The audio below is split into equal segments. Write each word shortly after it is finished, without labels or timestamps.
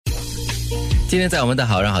今天在我们的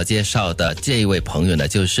好人好介绍的这一位朋友呢，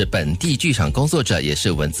就是本地剧场工作者，也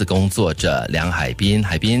是文字工作者梁海滨。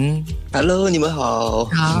海滨 ，Hello， 你们好。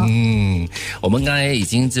好，我们刚才已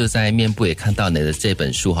经就在面部也看到你的这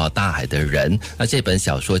本书《大海的人》。那这本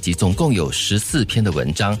小说集总共有14篇的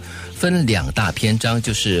文章，分2大篇章，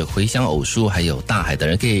就是回乡偶书还有大海的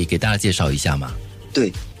人，可以给大家介绍一下吗？对，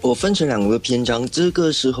我分成2个篇章，这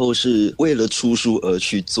个时候是为了出书而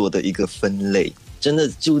去做的一个分类。真的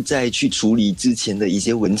就在去处理之前的一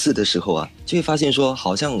些文字的时候啊，就会发现说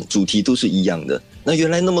好像主题都是一样的。那原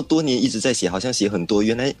来那么多年一直在写，好像写很多，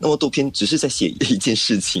原来那么多篇只是在写一件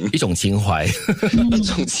事情，一种情怀一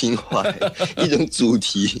种情怀，一种主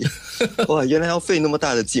题。哇，原来要费那么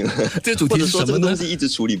大的劲。这个主题是什么呢？或者说这个东西一直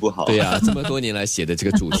处理不好。对啊，这么多年来写的这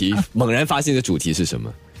个主题，猛然发现的主题是什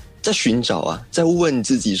么？在寻找啊，在问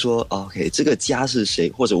自己说 OK， 这个家是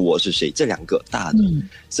谁，或者我是谁，这2个大的。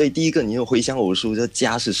所以第一个你有回乡偶书，这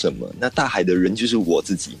家是什么？那大海的人就是我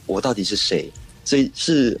自己，我到底是谁？所以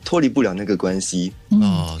是脱离不了那个关系。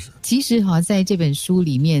其实在这本书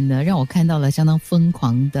里面呢，让我看到了相当疯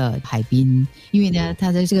狂的海滨，因为呢，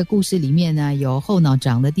他在这个故事里面呢，有后脑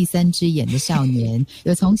长了第3只眼的少年，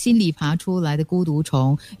有从心里爬出来的孤独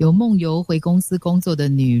虫，有梦游回公司工作的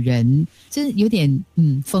女人，这有点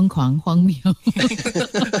疯狂荒谬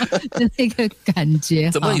的那个感觉。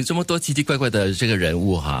怎么有这么多奇奇怪怪的这个人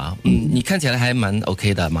物哈？你看起来还蛮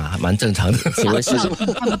OK 的嘛，蛮正常的。请问是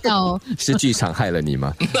看不到是剧场害了你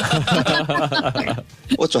吗？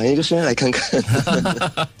我转一个身来看看，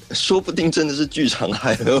说不定真的是剧场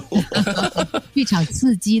害了我。剧场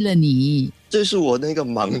刺激了你，这是我那个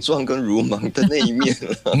莽撞跟鲁莽的那一面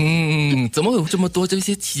了。怎么有这么多这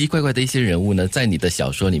些奇奇怪怪的一些人物呢？在你的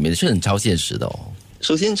小说里面是很超现实的哦。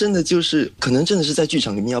首先真的就是可能真的是在剧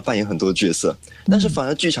场里面要扮演很多角色，但是反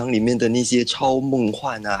而剧场里面的那些超梦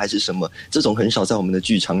幻啊还是什么，这种很少在我们的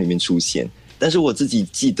剧场里面出现。但是我自己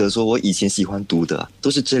记得说，我以前喜欢读的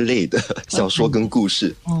都是这类的小说跟故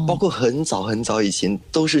事，包括很早很早以前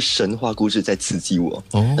都是神话故事在刺激我。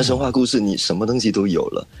那神话故事你什么东西都有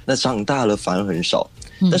了，那长大了反而很少。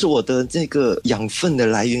但是我的这个养分的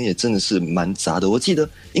来源也真的是蛮杂的。我记得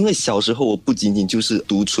因为小时候我不仅仅就是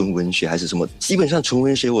读纯文学还是什么，基本上纯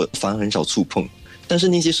文学我反而很少触碰，但是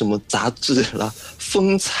那些什么杂志啦、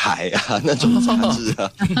风采啊那种杂志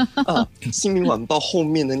啊，新民晚报后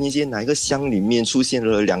面的那些哪一个箱里面出现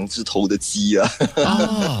了2只头的鸡啊，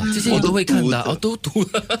这些我都会看的，都读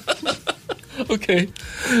了。OK，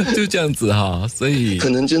 就这样子哈，所以可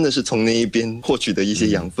能真的是从那一边获取的一些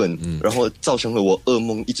养分，然后造成了我噩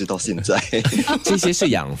梦一直到现在。这些是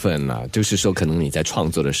养分啦，就是说可能你在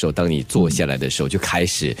创作的时候，当你坐下来的时候就开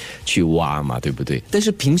始去挖嘛，对不对？但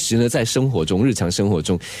是平时呢，在生活中，日常生活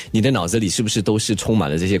中，你的脑子里是不是都是充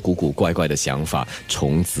满了这些古古怪怪的想法，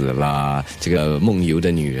虫子啦，这个梦游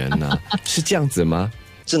的女人啦，是这样子吗？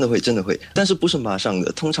真的会，真的会，但是不是马上的，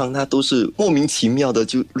通常它都是莫名其妙的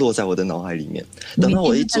就落在我的脑海里面。等到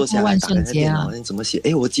我一坐下来打开电脑，怎么写？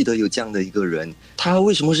我记得有这样的一个人，他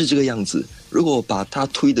为什么是这个样子？如果我把他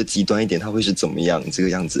推的极端一点，他会是怎么样？这个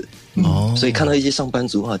样子。所以看到一些上班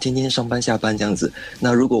族天天上班下班这样子，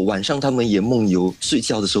那如果晚上他们也梦游，睡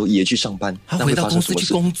觉的时候也去上班，他回到公司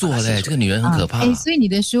去工作嘞，这个女人很可怕。所以你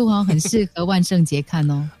的书很适合万圣节看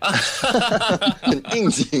哦，很应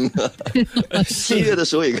景啊。7月的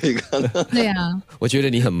时候也可以看。对啊，我觉得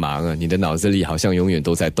你很忙啊，你的脑子里好像永远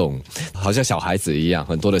都在动，好像小孩子一样，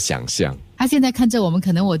很多的想象。他现在看着我们，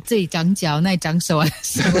可能我这一张脚那一张手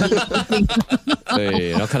什么对，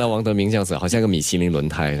然后看到王德明这样子，好像个米其林轮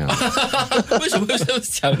胎这样。为什么会这样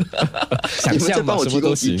想？想象嘛，什么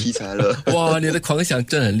都行。题材了。哇，你的狂想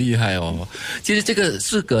真的很厉害哦。其实这个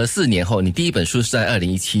事隔4年后，你第一本书是在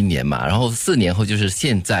2017年嘛，然后4年后就是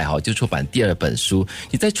现在就出版第2本书。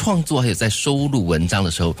你在创作还有在收录文章的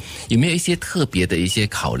时候，有没有一些特别的一些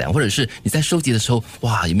考量，或者是你在收集的时候，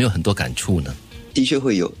哇，有没有很多感触呢？的确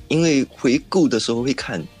会有，因为回顾的时候会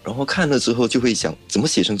看，然后看了之后就会想怎么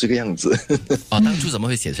写成这个样子。当初怎么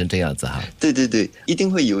会写成这样子哈？对对对，一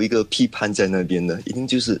定会有一个批判在那边的，一定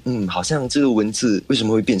就是好像这个文字为什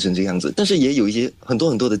么会变成这样子？但是也有一些很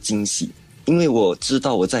多的惊喜，因为我知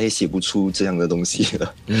道我再也写不出这样的东西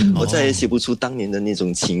了。我再也写不出当年的那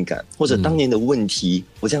种情感，或者当年的问题，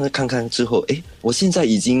我这样看看之后，我现在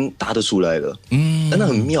已经答得出来了。那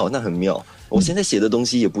很妙，那很妙。我现在写的东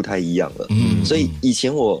西也不太一样了。所以以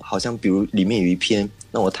前我好像比如里面有一篇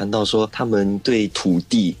让我谈到说他们对土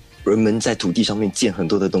地，人们在土地上面建很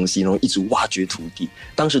多的东西，然后一直挖掘土地。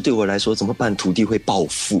当时对我来说怎么办？土地会暴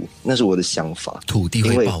富，那是我的想法。土地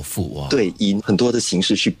会暴富啊？对，以很多的形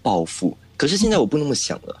式去暴富。可是现在我不那么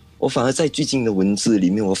想了，我反而在最近的文字里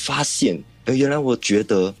面我发现原来我觉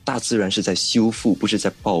得大自然是在修复，不是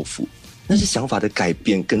在报复。那是想法的改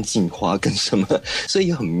变跟进化跟什么，所以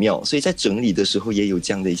也很妙。所以在整理的时候也有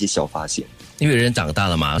这样的一些小发现。因为人长大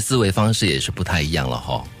了嘛，思维方式也是不太一样了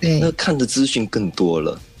哈。对，那看的资讯更多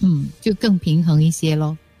了，就更平衡一些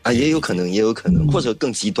咯。啊，也有可能，或者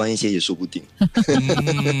更极端一些也说不定。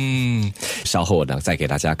稍后呢，再给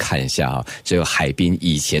大家看一下啊，这个海滨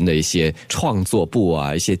以前的一些创作簿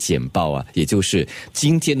啊，一些简报啊，也就是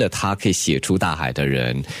今天的他可以写出《大海的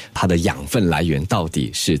人》，他的养分来源到底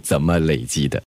是怎么累积的。